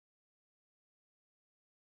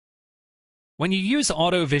When you use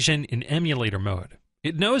AutoVISION in emulator mode,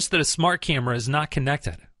 it knows that a smart camera is not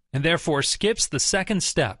connected and therefore skips the second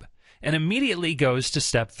step and immediately goes to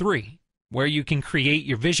step 3, where you can create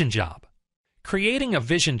your vision job. Creating a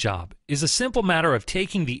vision job is a simple matter of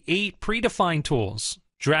taking the 8 predefined tools,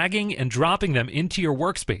 dragging and dropping them into your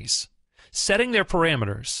workspace, setting their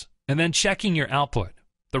parameters, and then checking your output,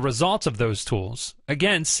 the results of those tools,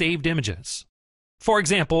 against saved images. For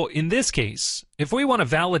example, in this case, if we want to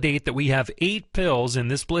validate that we have 8 pills in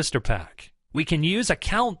this blister pack, we can use a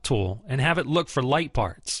count tool and have it look for light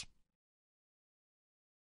parts.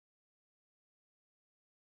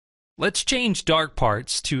 Let's change dark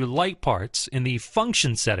parts to light parts in the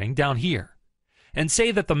function setting down here, and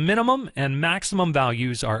say that the minimum and maximum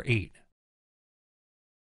values are 8.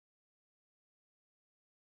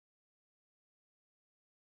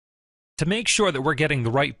 To make sure that we're getting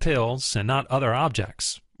the right pills and not other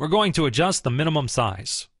objects, we're going to adjust the minimum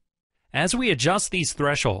size. As we adjust these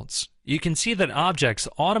thresholds, you can see that objects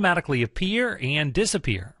automatically appear and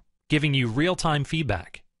disappear, giving you real-time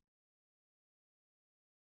feedback.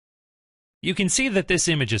 You can see that this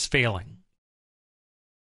image is failing.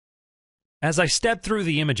 As I step through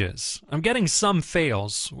the images, I'm getting some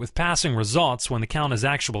fails with passing results when the count is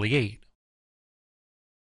actually 8.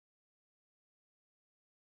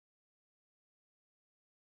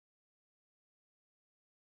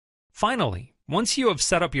 Finally, once you have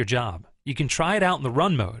set up your job, you can try it out in the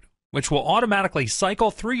run mode, which will automatically cycle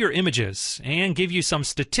through your images and give you some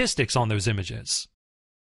statistics on those images.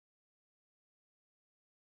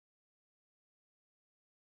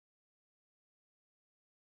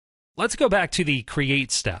 Let's go back to the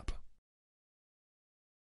Create step.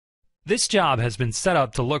 This job has been set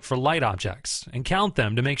up to look for light objects and count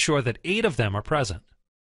them to make sure that 8 of them are present.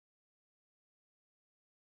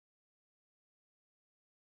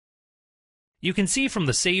 You can see from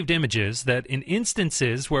the saved images that in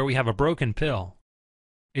instances where we have a broken pill,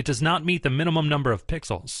 it does not meet the minimum number of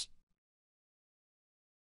pixels.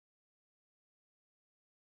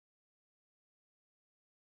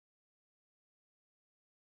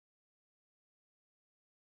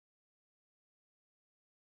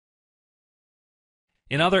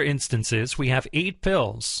 In other instances, we have 8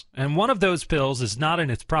 pills, and one of those pills is not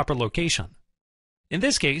in its proper location. In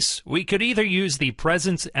this case, we could either use the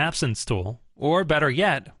presence-absence tool, or better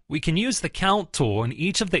yet, we can use the count tool in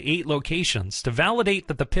each of the 8 locations to validate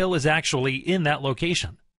that the pill is actually in that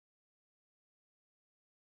location.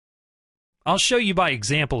 I'll show you by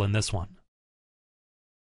example in this one.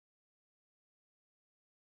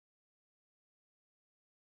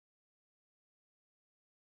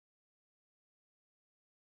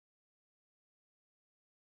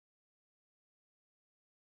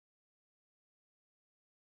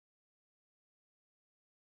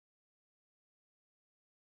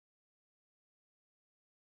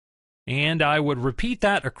 And I would repeat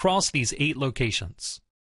that across these 8 locations.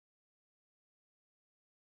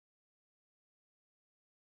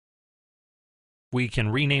 We can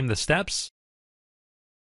rename the steps.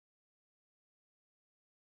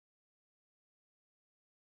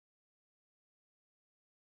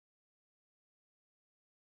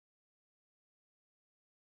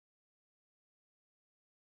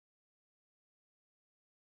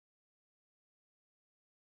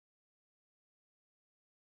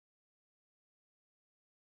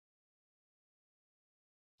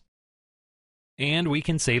 And we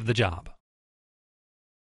can save the job.